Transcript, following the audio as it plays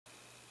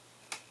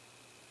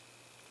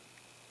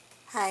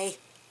Hi.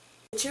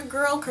 It's your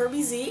girl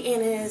Kirby Z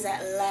and it is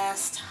at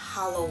last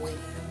Halloween.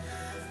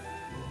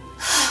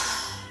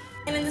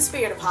 And in the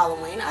spirit of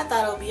Halloween, I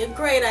thought it would be a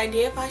great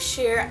idea if I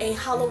share a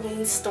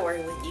Halloween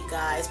story with you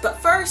guys.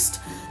 But first,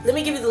 let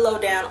me give you the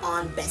lowdown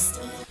on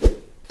Bestie.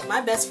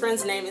 My best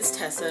friend's name is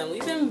Tessa and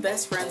we've been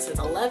best friends since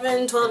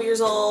 11, 12 years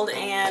old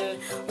and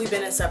we've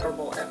been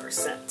inseparable ever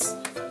since.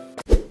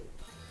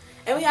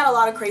 And we had a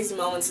lot of crazy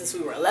moments since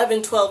we were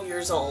 11, 12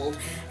 years old.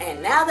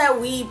 And now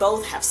that we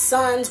both have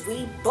sons,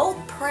 we both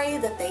pray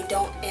that they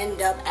don't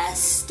end up as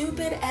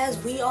stupid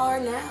as we are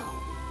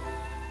now.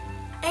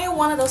 And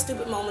one of those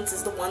stupid moments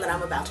is the one that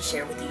I'm about to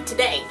share with you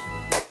today.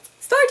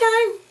 Story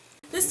time!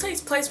 This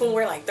takes place when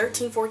we're like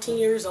 13, 14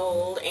 years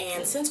old,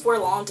 and since we're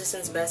long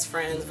distance best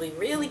friends, we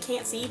really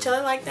can't see each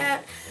other like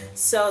that.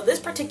 So this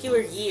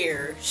particular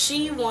year,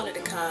 she wanted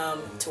to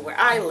come to where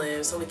I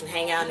live so we can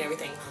hang out and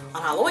everything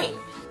on Halloween.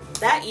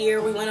 That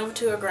year, we went over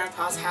to her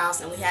grandpa's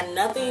house and we had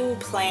nothing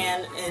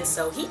planned, and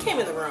so he came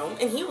in the room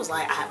and he was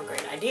like, I have a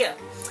great idea.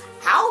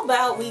 How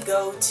about we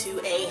go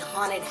to a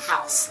haunted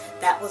house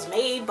that was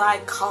made by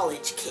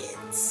college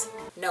kids?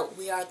 No,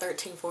 we are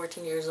 13,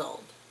 14 years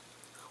old.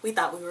 We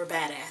thought we were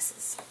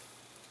badasses.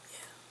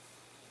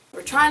 Yeah.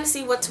 We're trying to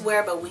see what to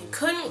wear, but we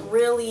couldn't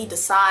really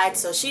decide,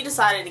 so she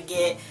decided to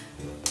get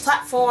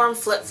platform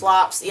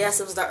flip-flops. Yes,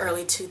 it was the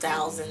early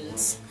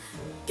 2000s.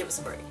 Give us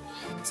a break.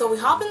 So we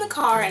hop in the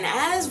car, and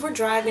as we're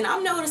driving,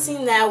 I'm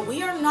noticing that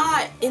we are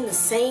not in the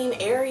same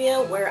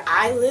area where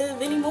I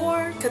live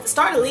anymore, because it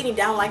started leading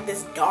down like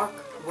this dark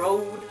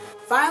road.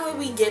 Finally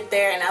we get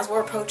there, and as we're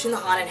approaching the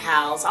haunted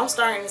house, I'm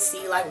starting to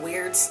see like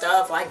weird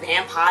stuff like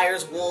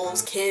vampires,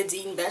 wolves, kids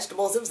eating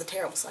vegetables. It was a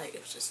terrible sight.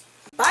 It was just...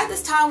 By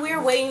this time we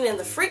were waiting in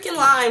the freaking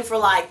line for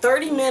like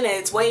 30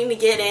 minutes waiting to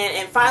get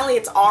in, and finally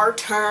it's our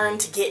turn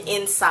to get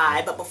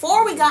inside. But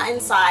before we got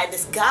inside,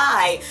 this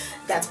guy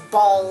that's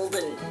bald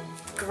and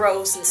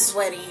gross and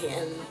sweaty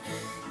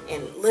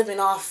and living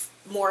off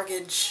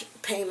mortgage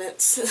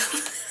payments.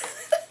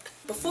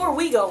 Before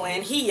we go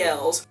in, he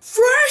yells,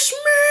 "Fresh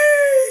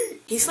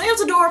meat!" He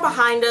slams the door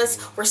behind us.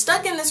 We're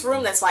stuck in this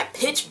room that's like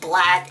pitch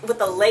black with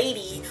a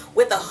lady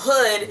with a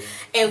hood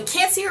and we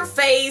can't see her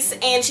face,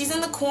 and she's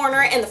in the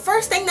corner, and the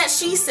first thing that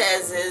she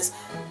says is,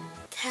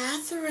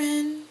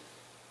 "Catherine,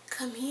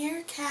 come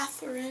here,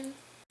 Catherine."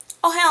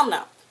 Oh hell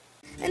no.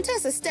 And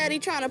Tessa's steady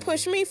trying to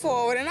push me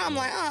forward, and I'm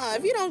like,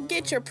 if you don't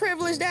get your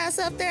privileged ass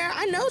up there,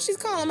 I know she's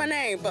calling my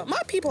name, but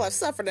my people have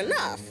suffered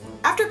enough.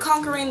 After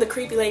conquering the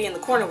creepy lady in the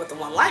corner with the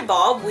one light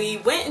bulb, we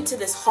went into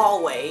this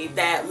hallway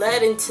that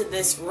led into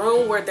this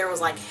room where there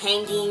was like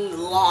hanging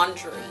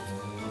laundry.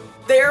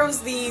 There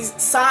was these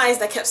signs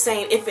that kept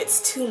saying, if it's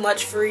too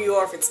much for you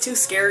or if it's too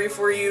scary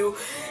for you,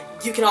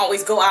 you can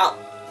always go out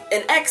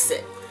and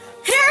exit.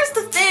 Here's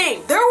the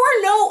thing, there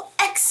were no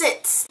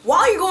exits.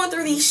 While you're going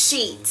through these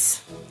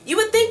sheets, you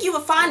would think you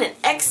would find an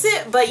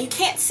exit, but you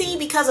can't see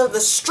because of the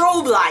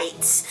strobe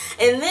lights.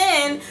 And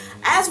then,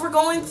 as we're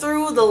going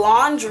through the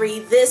laundry,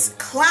 this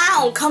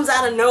clown comes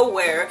out of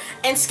nowhere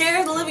and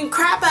scares the living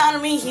crap out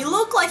of me. He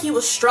looked like he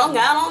was strung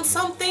out on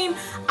something.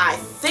 I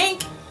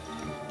think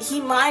he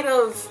might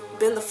have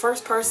been the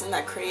first person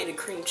that created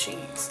cream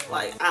cheese.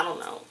 Like, I don't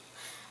know.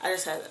 I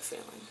just had that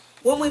feeling.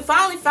 When we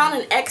finally found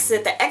an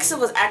exit, the exit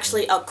was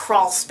actually a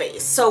crawl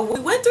space. So we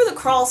went through the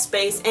crawl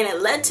space and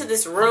it led to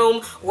this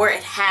room where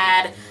it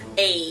had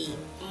a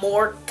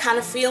morgue kind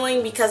of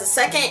feeling, because the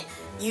second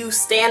you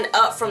stand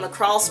up from the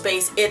crawl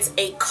space, it's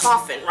a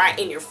coffin right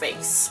in your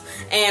face.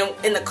 And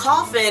in the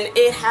coffin,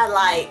 it had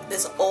like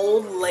this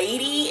old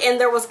lady, and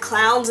there was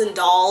clowns and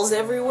dolls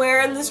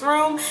everywhere in this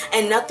room,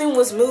 and nothing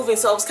was moving.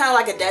 So it was kind of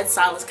like a dead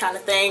silence kind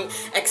of thing,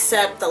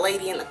 except the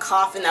lady in the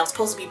coffin that was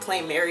supposed to be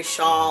playing Mary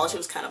Shaw. She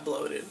was kind of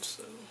bloated.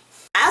 So.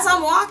 As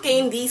I'm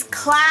walking, these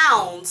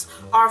clowns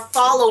are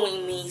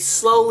following me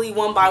slowly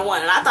one by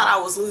one, and I thought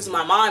I was losing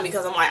my mind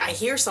because I'm like, I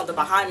hear something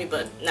behind me,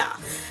 but nah.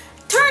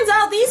 Turns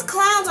out these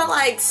clowns are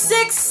like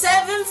 6,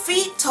 7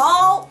 feet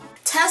tall.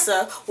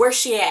 Tessa, where's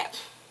she at?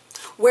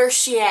 Where's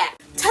she at?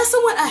 Tessa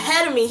went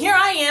ahead of me. Here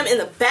I am in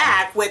the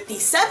back with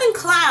these 7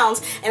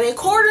 clowns, and they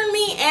cornered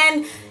me,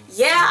 and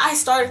yeah, I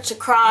started to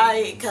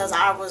cry because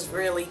I was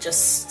really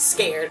just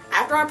scared.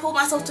 After I pulled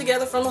myself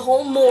together from the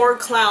whole morgue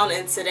clown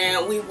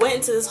incident, we went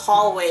into this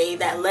hallway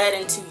that led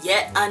into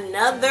yet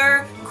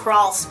another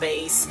crawl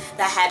space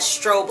that had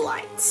strobe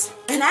lights.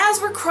 And as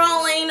we're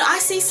crawling, I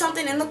see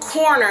something in the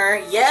corner.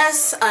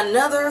 Yes,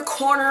 another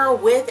corner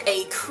with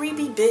a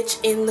creepy bitch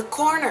in the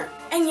corner.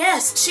 And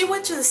yes, she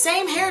went to the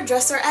same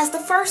hairdresser as the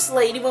first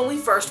lady when we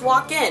first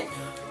walked in.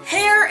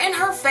 Hair in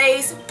her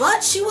face,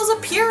 but she was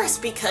a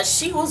purist because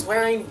she was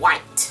wearing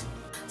white.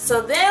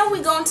 So then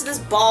we go into this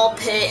ball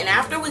pit, and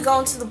after we go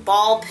into the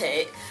ball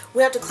pit,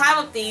 we have to climb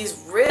up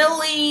these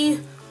really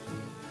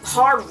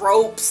hard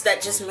ropes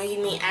that just made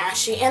me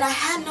ashy, and I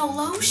had no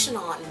lotion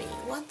on me.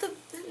 What the,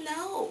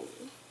 no.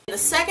 The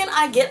second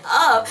I get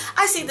up,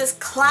 I see this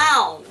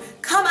clown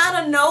come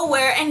out of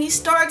nowhere, and he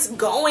starts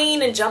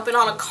going and jumping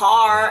on a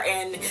car,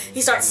 and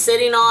he starts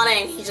sitting on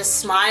it, and he's just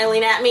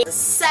smiling at me. The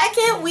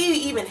second we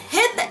even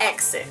hit the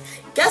exit, opposite.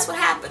 Guess what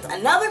happens?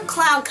 Another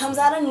clown comes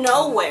out of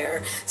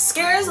nowhere,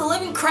 scares the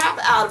living crap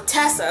out of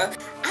Tessa.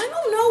 I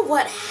don't know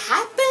what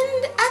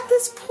happened at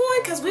this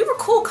point because we were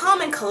cool,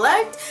 calm, and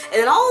collect,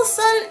 and then all of a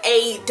sudden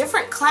a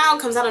different clown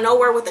comes out of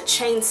nowhere with a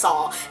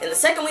chainsaw, and the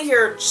second we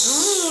hear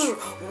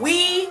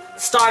we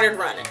started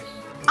running.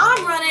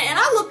 I'm running and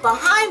I look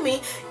behind me.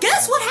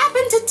 Guess what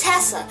happened to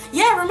Tessa?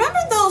 Yeah, remember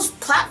those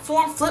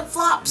platform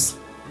flip-flops?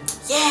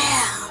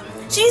 Yeah,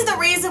 she's the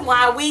reason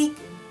why we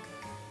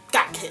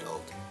got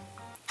killed.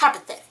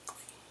 Hypothetically.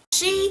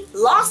 She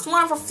lost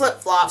one of her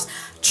flip-flops,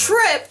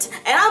 tripped,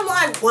 and I'm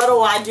like, what do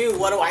I do?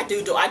 What do I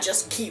do? Do I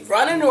just keep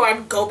running or I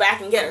go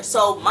back and get her?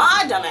 So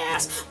my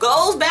dumbass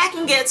goes back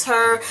and gets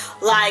her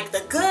like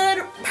the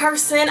good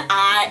person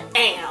I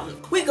am.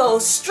 We go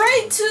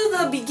straight to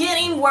the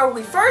beginning where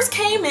we first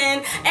came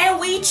in and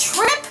we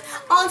trip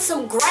on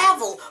some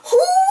gravel.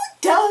 Who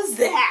does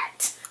that?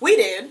 We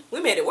did.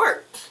 We made it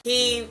work.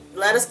 He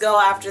let us go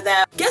after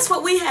that. Guess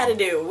what we had to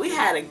do? We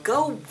had to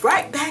go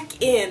right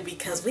back in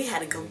because we had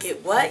to go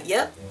get what?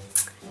 Yep,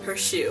 her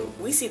shoe.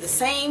 We see the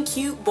same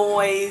cute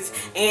boys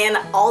and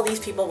all these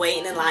people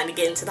waiting in line to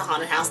get into the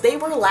haunted house. They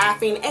were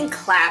laughing and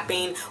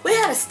clapping. We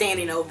had a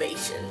standing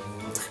ovation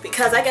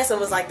because I guess it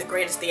was like the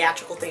greatest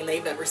theatrical thing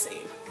they've ever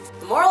seen.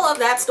 The moral of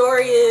that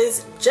story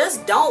is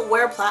just don't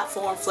wear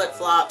platform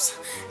flip-flops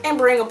and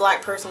bring a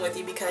black person with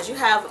you because you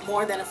have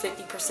more than a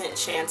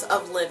 50% chance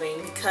of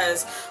living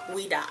because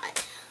we die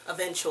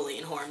eventually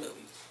in horror movies.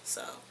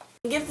 So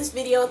give this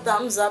video a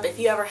thumbs up if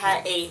you ever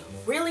had a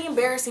really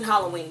embarrassing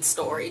Halloween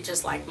story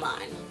just like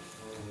mine.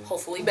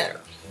 Hopefully better.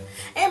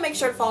 And make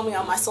sure to follow me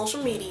on my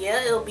social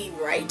media. It'll be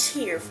right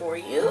here for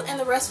you, and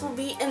the rest will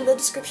be in the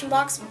description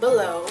box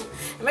below.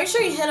 And make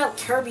sure you hit up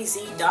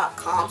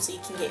kirbyz.com so you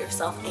can get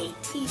yourself a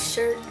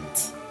t-shirt.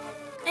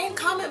 And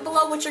comment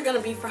below what you're gonna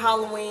be for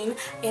Halloween.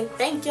 And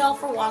thank y'all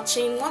for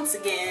watching once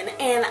again.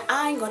 And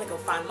I'm gonna go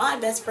find my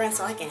best friend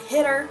so I can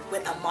hit her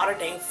with a modern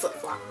day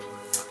flip-flop.